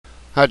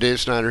Hi,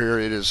 Dave Snyder here.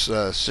 It is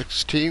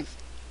 16th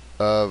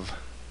of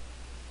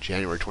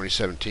January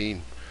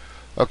 2017.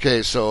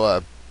 Okay,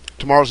 so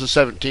tomorrow's the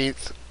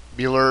 17th.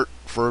 Be alert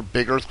for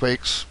big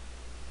earthquakes,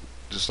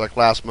 just like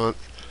last month.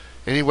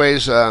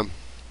 Anyways, I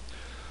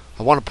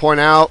want to point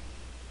out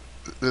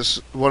this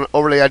one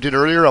overlay I did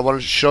earlier. I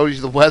wanted to show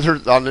you the weather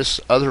on this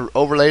other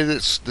overlay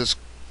that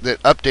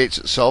updates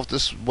itself.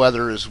 This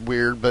weather is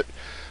weird, but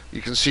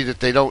you can see that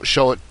they don't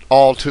show it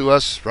all to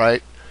us,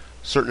 right?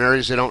 Certain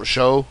areas they don't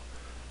show.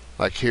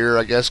 Like here,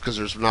 I guess, because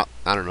there's not,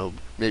 I don't know,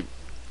 maybe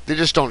they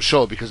just don't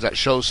show it because that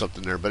shows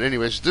something there. But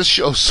anyways, this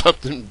shows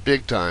something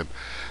big time.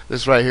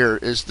 This right here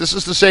is the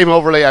same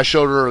overlay I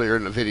showed earlier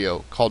in the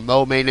video called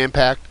Mo Main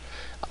Impact,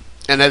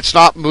 and it's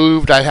not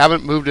moved. I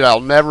haven't moved it. I'll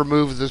never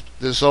move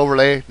this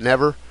overlay.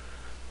 Never.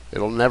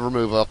 It'll never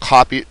move. I'll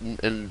copy it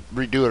and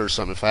redo it or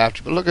something if I have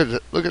to. But look at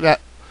it. Look at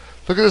that.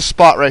 Look at this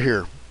spot right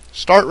here.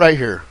 Start right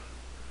here.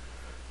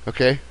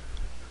 Okay.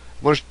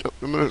 I'm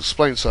gonna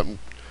explain something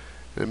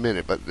in a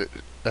minute, but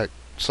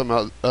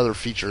some other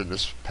feature in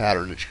this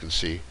pattern that you can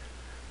see.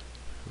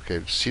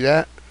 Okay, see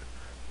that?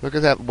 Look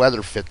at that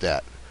weather fit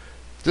that.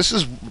 This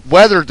is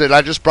weather that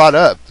I just brought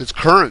up. It's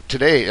current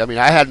today. I mean,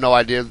 I had no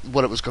idea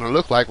what it was going to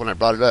look like when I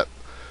brought it up.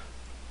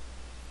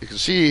 You can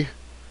see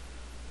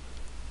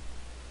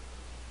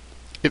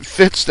it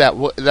fits that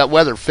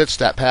weather fits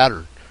that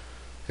pattern.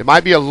 It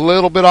might be a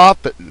little bit off,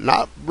 but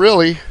not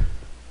really.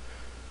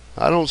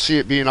 I don't see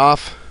it being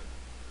off.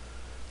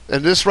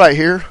 And this right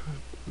here,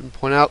 let me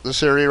point out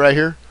this area right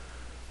here.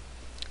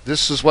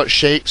 This is what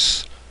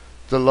shapes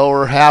the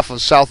lower half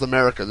of South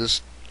America.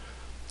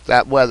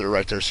 That weather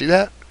right there. See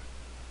that?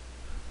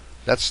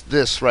 That's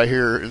this right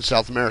here in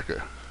South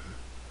America.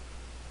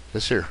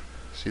 This here.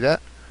 See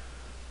that?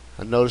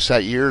 I noticed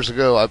that years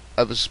ago.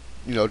 I was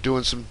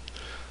doing some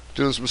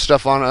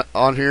stuff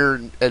on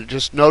here and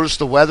just noticed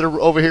the weather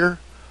over here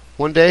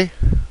one day.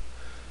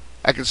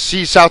 I could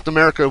see South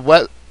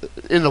America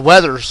in the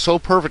weather so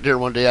perfect here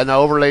one day. I now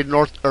overlaid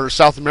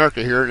South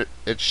America here, and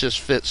it's just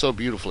fit so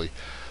beautifully.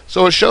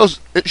 So it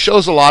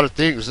shows a lot of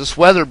things. This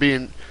weather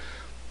being,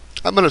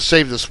 I'm going to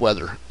save this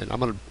weather and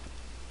I'm going to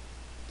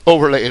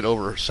overlay it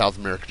over South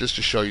America just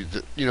to show you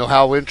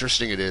how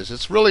interesting it is.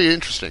 It's really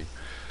interesting.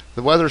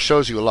 The weather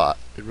shows you a lot.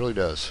 It really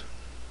does.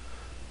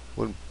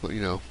 Wouldn't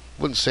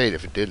say it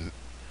if it didn't.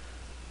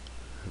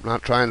 I'm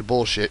not trying to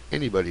bullshit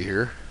anybody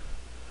here.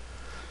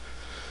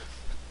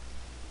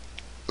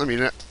 I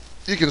mean,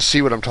 you can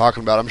see what I'm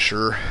talking about. I'm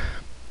sure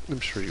you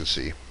can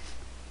see.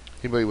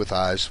 Anybody with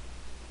eyes.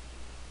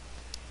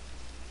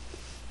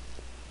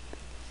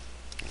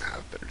 I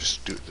better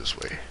just do it this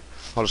way.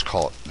 I'll just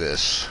call it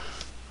this.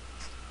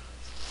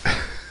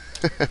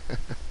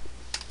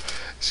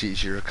 It's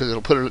easier because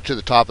it'll put it to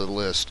the top of the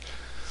list.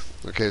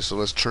 Okay, so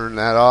let's turn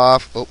that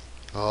off.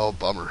 Oh,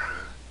 bummer.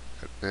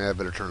 I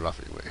better turn it off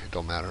anyway. It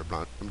don't matter.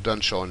 I'm done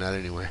showing that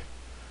anyway.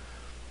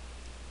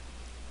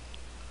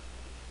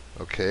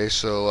 Okay,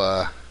 so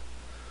what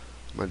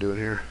am I doing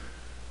here?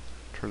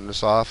 Turn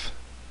this off.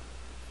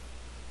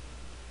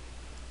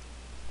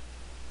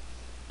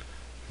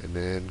 And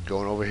then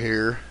going over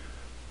here,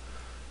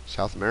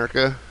 South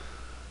America,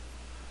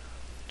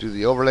 do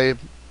the overlay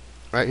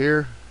right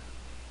here.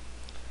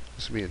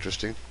 This will be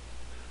interesting.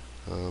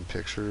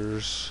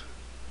 Pictures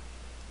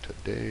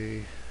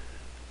today,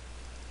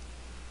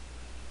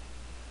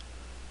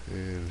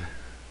 and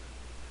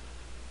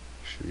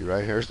should be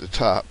right here at the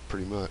top,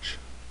 pretty much.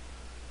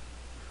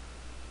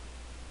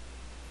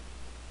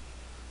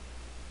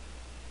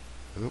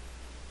 Oop.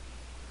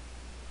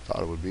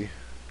 Thought it would be.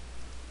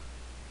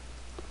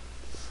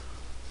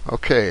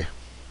 Okay.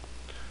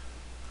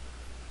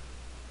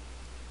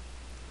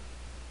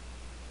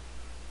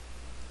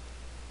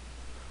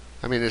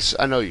 I mean,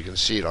 I know you can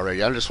see it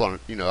already. I just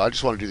want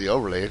to do the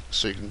overlay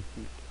so you can,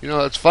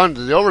 it's fun.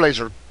 The overlays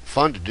are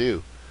fun to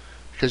do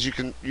because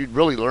you'd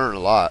really learn a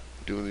lot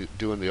doing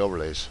the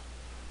overlays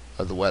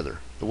of the weather.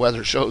 The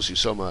weather shows you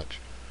so much.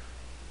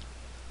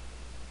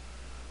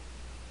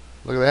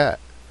 Look at that.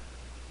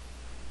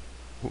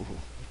 Ooh,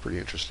 pretty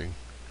interesting.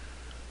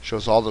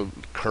 Shows all the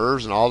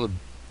curves and all the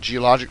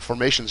geologic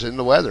formations in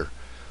the weather.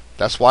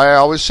 That's why I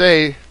always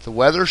say the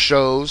weather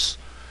shows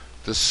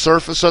the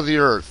surface of the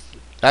earth.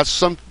 That's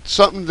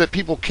something that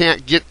people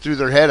can't get through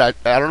their head. I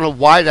don't know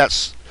why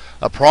that's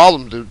a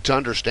problem to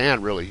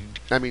understand, really.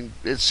 I mean,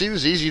 it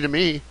seems easy to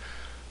me.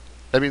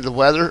 I mean, the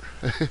weather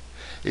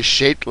is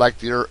shaped like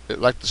the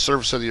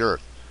surface of the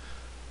earth,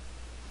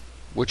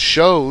 which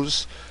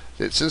shows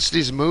that since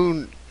these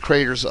moon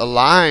craters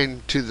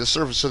align to the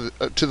surface of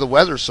to the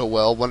weather so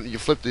well, when you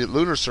flip the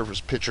lunar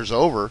surface pictures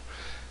over,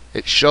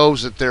 it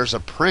shows that there's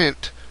a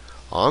print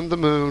on the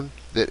moon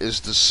that is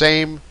the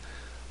same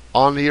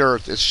on the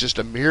earth. It's just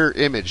a mirror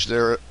image.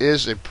 There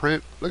is a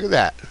print. Look at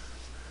that.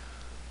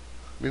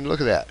 I mean, look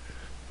at that.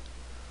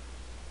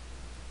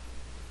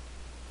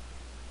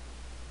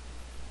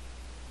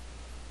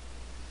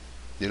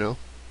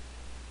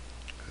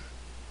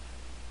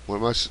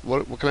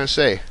 What can I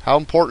say? How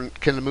important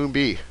can the moon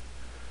be?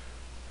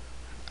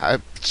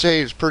 I'd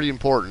say it's pretty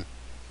important.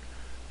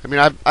 I mean,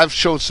 I've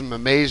showed some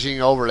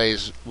amazing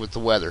overlays with the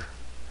weather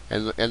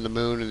and the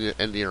moon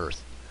and the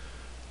Earth.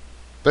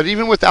 But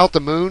even without the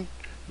moon,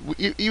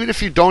 even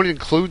if you don't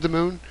include the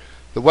moon,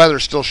 the weather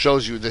still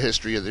shows you the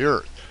history of the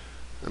Earth.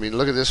 I mean,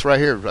 look at this right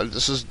here.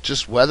 This is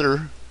just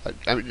weather.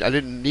 I mean, I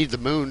didn't need the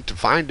moon to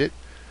find it.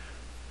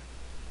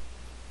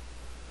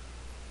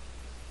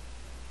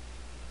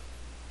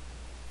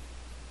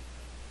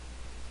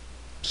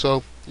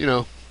 So, you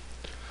know,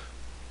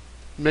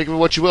 make of it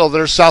what you will.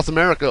 There's South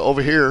America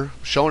over here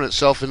showing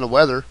itself in the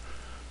weather.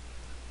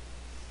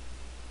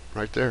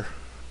 Right there.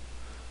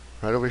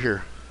 Right over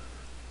here.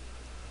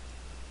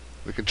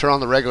 We can turn on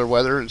the regular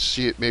weather and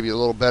see it maybe a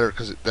little better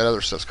because that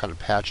other stuff's kind of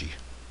patchy.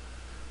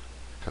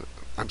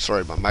 I'm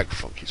sorry, my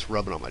microphone keeps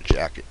rubbing on my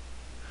jacket.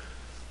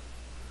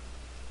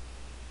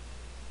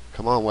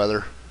 Come on,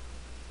 weather.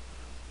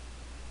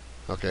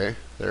 Okay,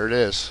 there it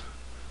is.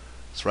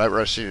 It's right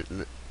where I've seen it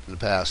in the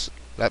past.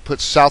 That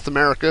puts South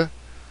America,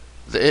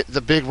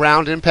 the big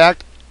round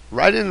impact,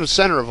 right in the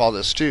center of all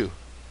this too.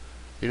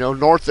 You know,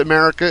 North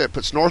America. It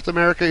puts North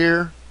America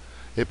here.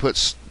 It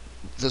puts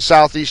the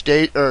Southeast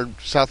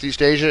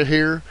Asia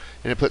here,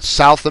 and it puts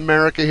South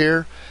America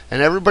here.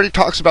 And everybody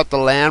talks about the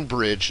land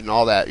bridge and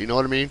all that. You know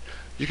what I mean?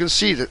 You can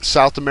see that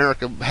South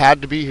America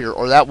had to be here,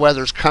 or that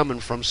weather's coming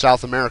from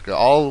South America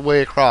all the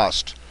way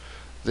across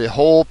the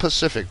whole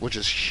Pacific, which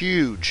is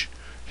huge.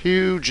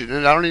 Huge,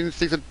 and I don't even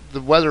think that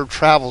the weather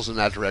travels in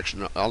that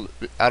direction.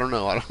 I don't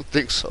know. I don't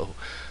think so.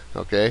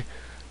 Okay,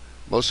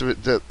 most of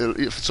it,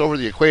 if it's over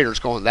the equator, it's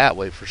going that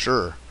way for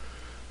sure.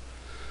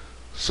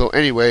 So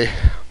anyway,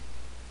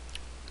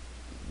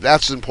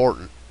 that's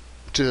important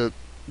to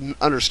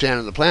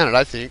understanding the planet.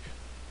 I think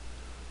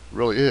it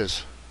really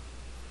is.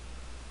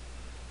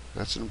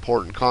 That's an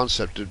important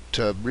concept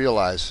to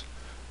realize.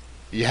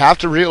 You have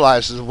to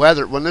realize the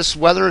weather. When this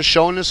weather is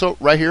showing this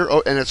right here,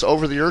 and it's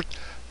over the Earth,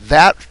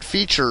 that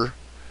feature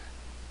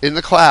in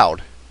the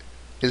cloud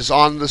is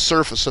on the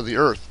surface of the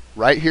Earth,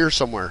 right here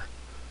somewhere,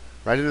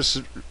 right in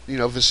this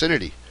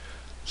vicinity.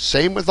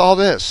 Same with all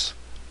this.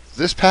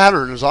 This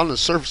pattern is on the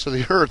surface of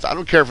the Earth. I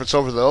don't care if it's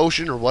over the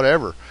ocean or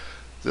whatever.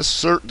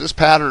 This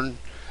pattern,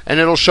 and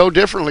it'll show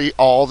differently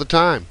all the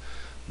time.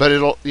 But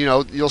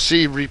you'll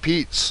see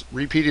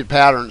repeated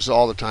patterns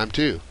all the time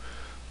too,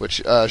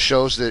 which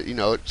shows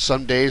that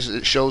some days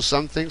it shows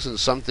some things, and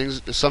some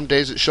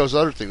days it shows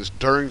other things.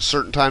 During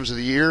certain times of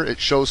the year, it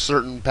shows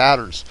certain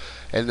patterns,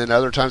 and then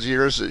other times of the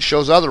year it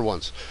shows other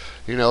ones.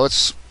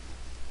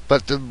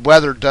 But the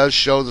weather does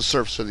show the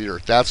surface of the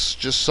Earth. That's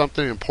just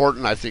something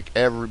important. I think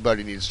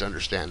everybody needs to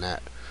understand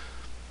that,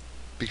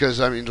 because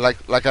I mean,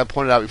 like I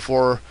pointed out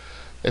before,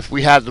 if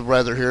we had the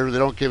weather here, they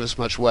don't give us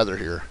much weather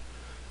here.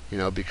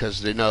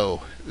 Because they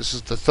know this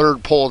is the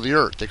third pole of the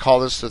Earth. They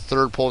call this the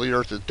third pole of the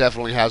Earth. It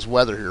definitely has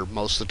weather here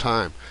most of the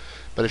time.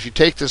 But if you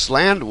take this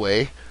land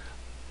away,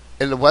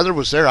 and the weather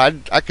was there, I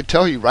could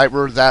tell you right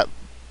where that,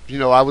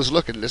 I was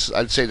looking.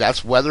 I'd say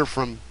that's weather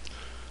from,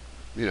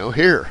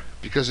 here,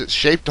 because it's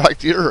shaped like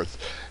the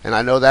Earth, and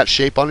I know that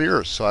shape on the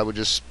Earth, so I would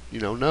just,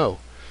 know.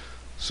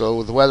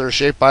 So the weather is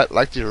shaped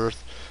like the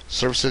Earth,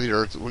 surface of the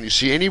Earth. When you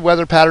see any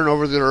weather pattern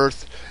over the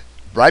Earth,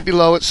 right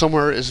below it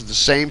somewhere is the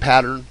same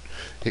pattern.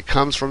 It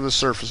comes from the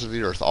surface of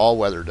the Earth. All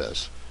weather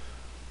does.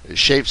 It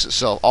shapes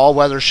itself. All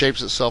weather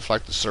shapes itself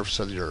like the surface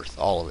of the Earth.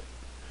 All of it.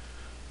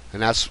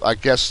 And I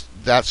guess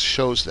that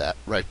shows that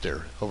right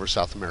there over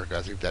South America.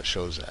 I think that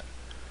shows that.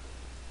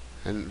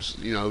 And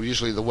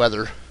usually the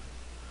weather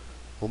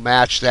will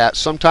match that.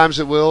 Sometimes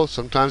it will.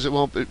 Sometimes it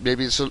won't.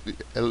 Maybe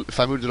if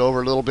I moved it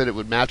over a little bit, it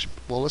would match.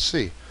 Well, let's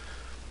see.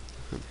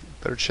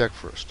 Better check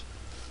first.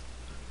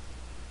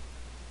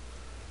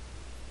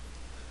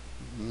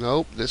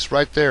 Nope, this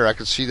right there, I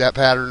can see that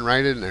pattern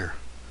right in there.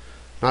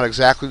 Not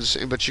exactly the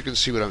same, but you can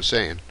see what I'm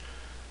saying.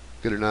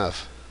 Good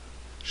enough.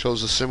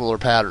 Shows a similar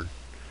pattern.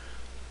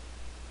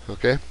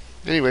 Okay?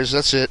 Anyways,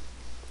 that's it.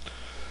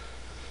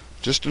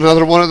 Just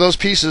another one of those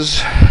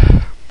pieces.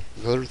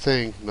 Another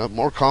thing.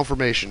 More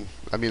confirmation.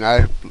 I mean,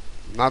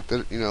 not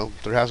that,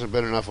 there hasn't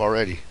been enough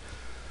already.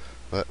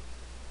 But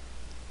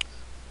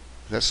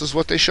this is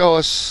what they show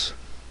us.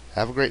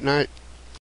 Have a great night.